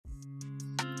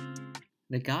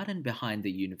The garden behind the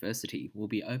university will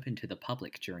be open to the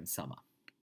public during summer.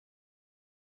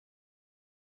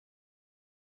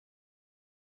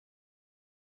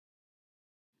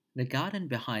 The garden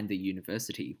behind the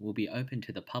university will be open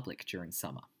to the public during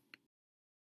summer.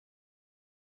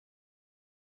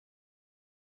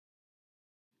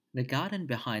 The garden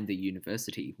behind the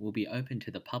university will be open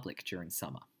to the public during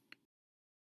summer.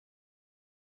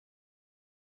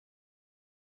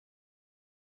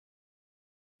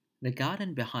 The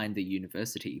garden behind the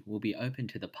university will be open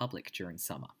to the public during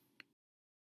summer.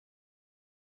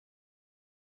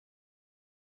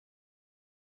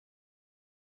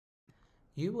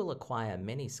 You will acquire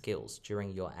many skills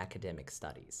during your academic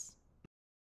studies.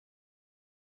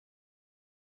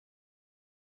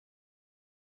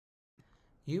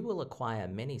 You will acquire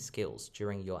many skills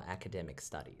during your academic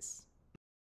studies.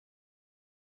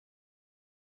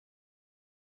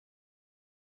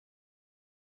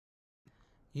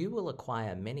 You will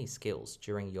acquire many skills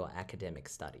during your academic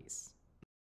studies.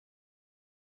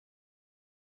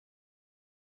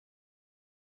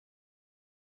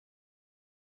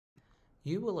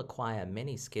 You will acquire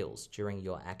many skills during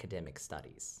your academic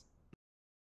studies.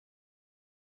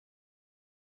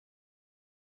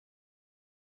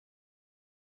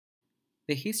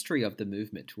 The history of the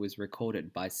movement was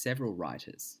recorded by several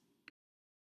writers.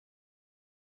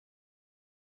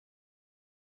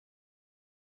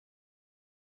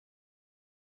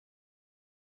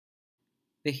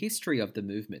 The history of the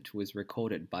movement was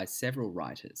recorded by several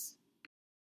writers.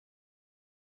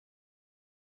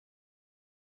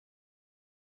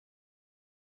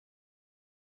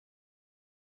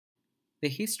 The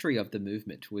history of the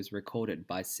movement was recorded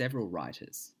by several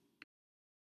writers.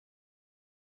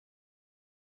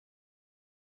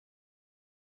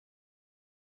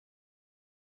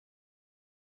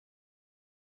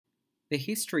 The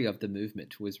history of the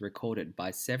movement was recorded by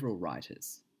several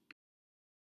writers.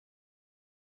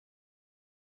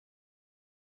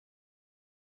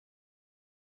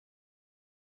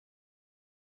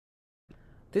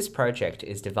 This project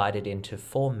is divided into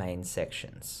 4 main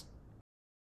sections.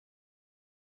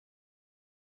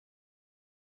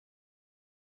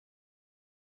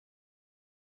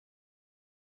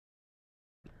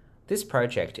 This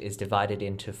project is divided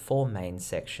into 4 main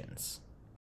sections.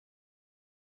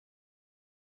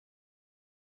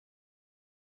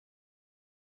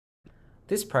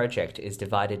 This project is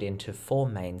divided into 4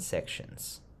 main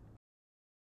sections.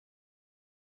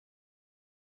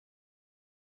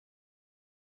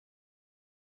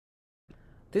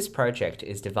 This project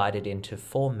is divided into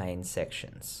 4 main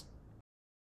sections.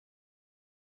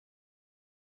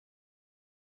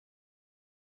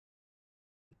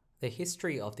 The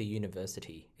history of the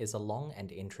university is a long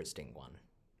and interesting one.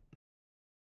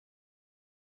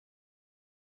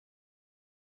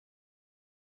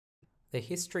 The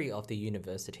history of the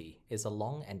university is a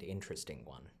long and interesting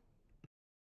one.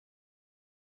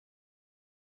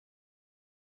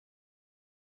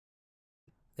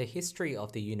 The history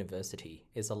of the university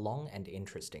is a long and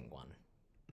interesting one.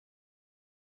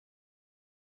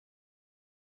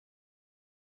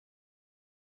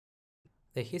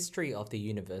 The history of the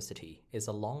university is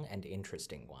a long and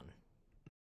interesting one.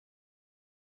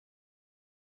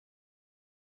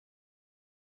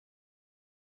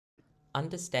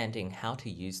 Understanding how to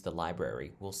use the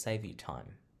library will save you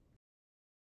time.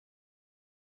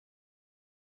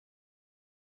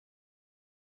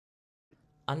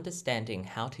 Understanding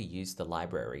how to use the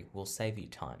library will save you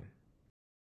time.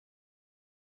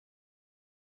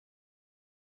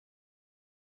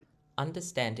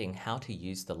 Understanding how to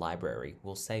use the library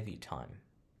will save you time.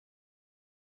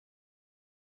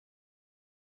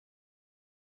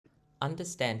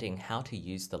 Understanding how to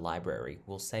use the library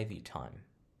will save you time.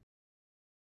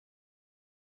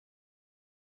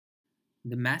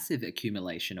 The massive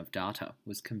accumulation of data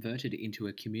was converted into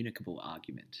a communicable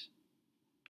argument.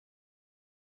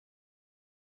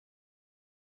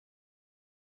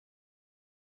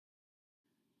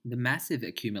 The massive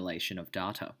accumulation of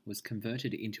data was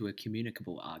converted into a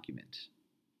communicable argument.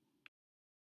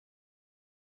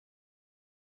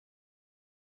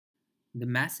 The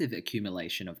massive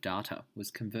accumulation of data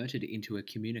was converted into a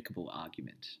communicable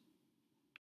argument.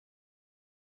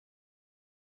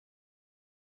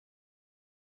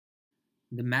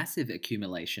 The massive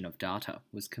accumulation of data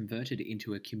was converted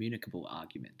into a communicable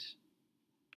argument.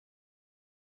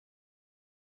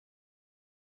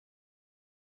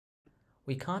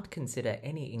 We can't consider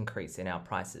any increase in our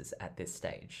prices at this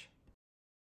stage.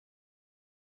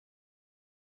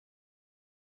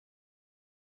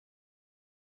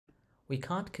 We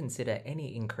can't consider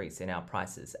any increase in our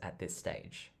prices at this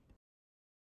stage.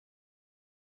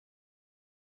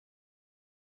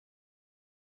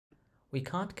 We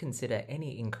can't consider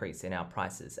any increase in our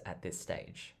prices at this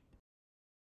stage.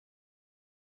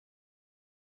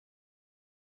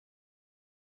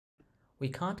 We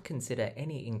can't consider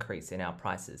any increase in our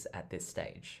prices at this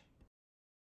stage.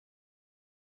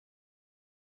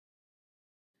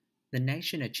 The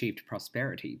nation achieved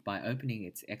prosperity by opening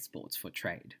its exports for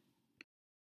trade.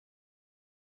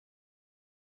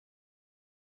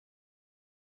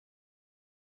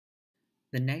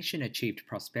 The nation achieved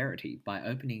prosperity by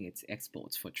opening its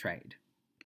exports for trade.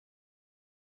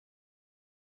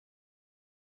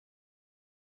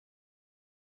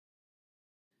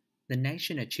 The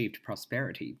nation achieved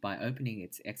prosperity by opening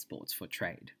its exports for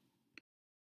trade.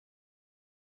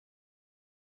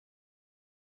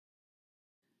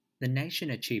 The nation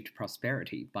achieved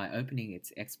prosperity by opening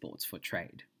its exports for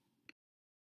trade.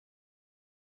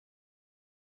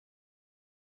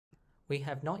 We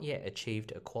have not yet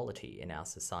achieved equality in our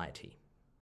society.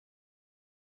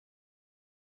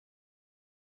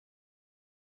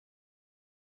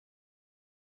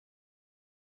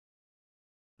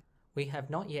 We have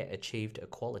not yet achieved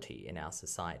equality in our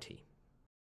society.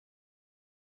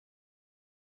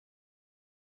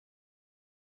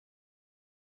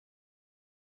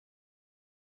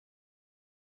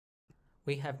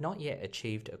 We have not yet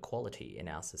achieved equality in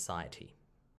our society.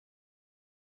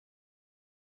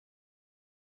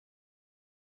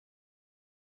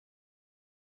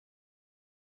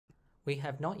 We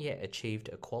have not yet achieved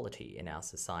equality in our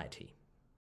society.